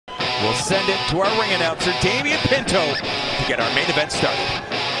We'll send it to our ring announcer, Damian Pinto, to get our main event started.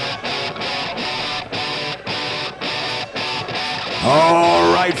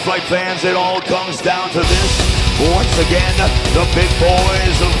 All right, fight fans, it all comes down to this. Once again, the big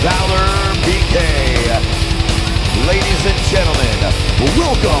boys of Valor BK. Ladies and gentlemen,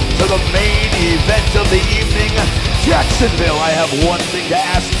 welcome to the main event of the evening. Jacksonville, I have one thing to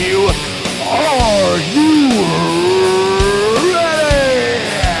ask you. Are you ready?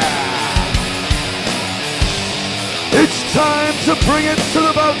 It's time to bring it to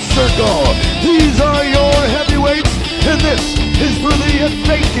the bout circle. These are your heavyweights, and this is for the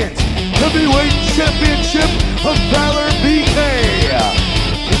vacant heavyweight championship of Valor BK.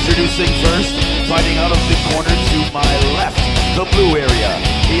 Introducing first, fighting out of the corner to my left, the blue area.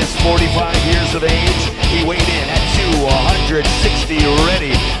 He is 45 years of age. He weighed in at 260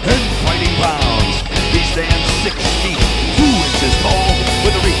 ready and fighting pounds. He stands 6 feet 2 inches tall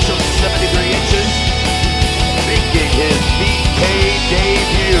with a reach of 73 inches, making his BK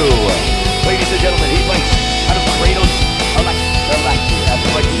debut. Ladies and gentlemen, he fights out of Kratos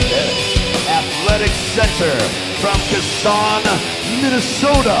Athletic Center from Tucson,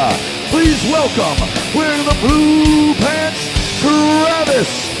 Minnesota. Please welcome, wearing the blue pants, Travis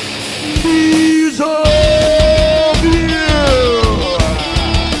Wiuff.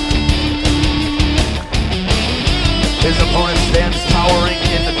 His opponent stands towering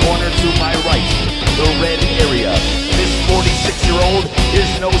in the corner to my right, the red area. This 46-year-old is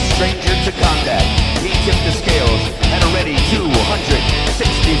no stranger to combat. He tipped the scales at a ready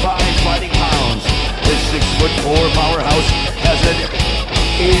 265 fighting pounds. This 6'4" powerhouse has an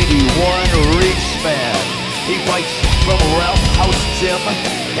 81 reach span. He fights from Ralph House Gym,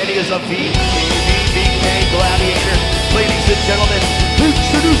 and he is a VBK gladiator. Ladies and gentlemen,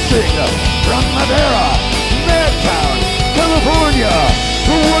 introducing from Lavar, Madtown, California,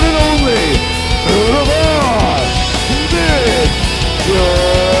 the one and only Lavar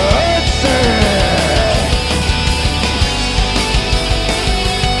Johnson.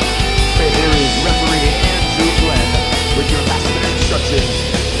 Here is referee Andrew Glenn with your last minute instructions.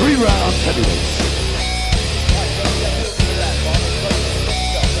 3 rounds heavyweights.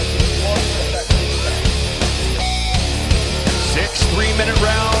 6 3-minute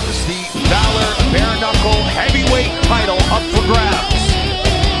rounds. The Valor bare knuckle heavyweight title up for grabs.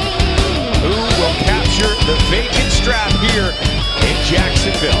 Who will capture the vacant strap here in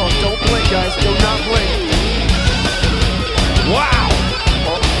Jacksonville? Oh, don't blink, guys. Do not blink. Wow!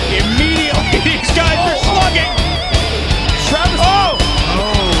 Immediately, these guys are slugging. Travis. Oh!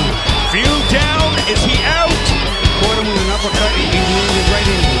 Few down. Is he out? Caught him with an uppercut. He leaned it right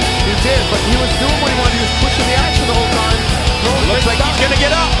into it. He did, but he was doing what he wanted. He was pushing the action the whole time. Looks like he's going to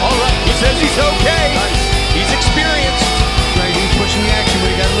get up. All right. He says he's okay. Nice. He's experienced. Right, he's pushing the action,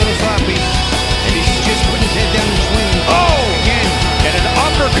 but he got a little sloppy. And he's just putting his head down and swinging. Oh! Again. And an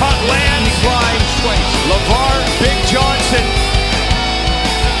uppercut lands by Lavar Big Johnson.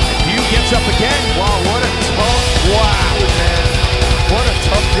 Gets up again. Wow, what a tough man. What a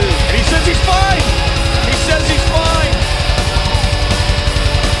tough dude. And he says he's fine. He says he's fine.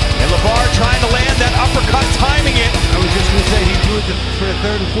 And Lavar trying to land that uppercut, timing it. I was just going to say he threw it for the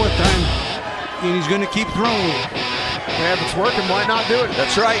 3rd and 4th time, and he's going to keep throwing it. Yeah, if it's working, why not do it?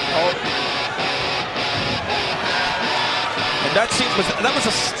 That's right. Oh. And that seemed, was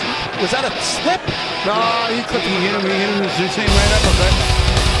that a slip? No, he hit him with the same right uppercut.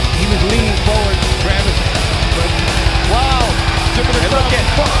 He was leaning forward, Travis. But wow! Look at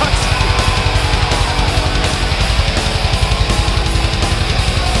Fox.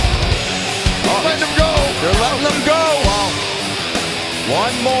 Letting him go. They're letting him go. Wow.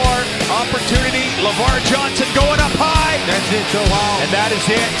 One more opportunity. Lavar Johnson going up high. That's it. So wow. And that is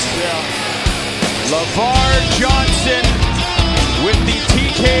it. Yeah. Lavar Johnson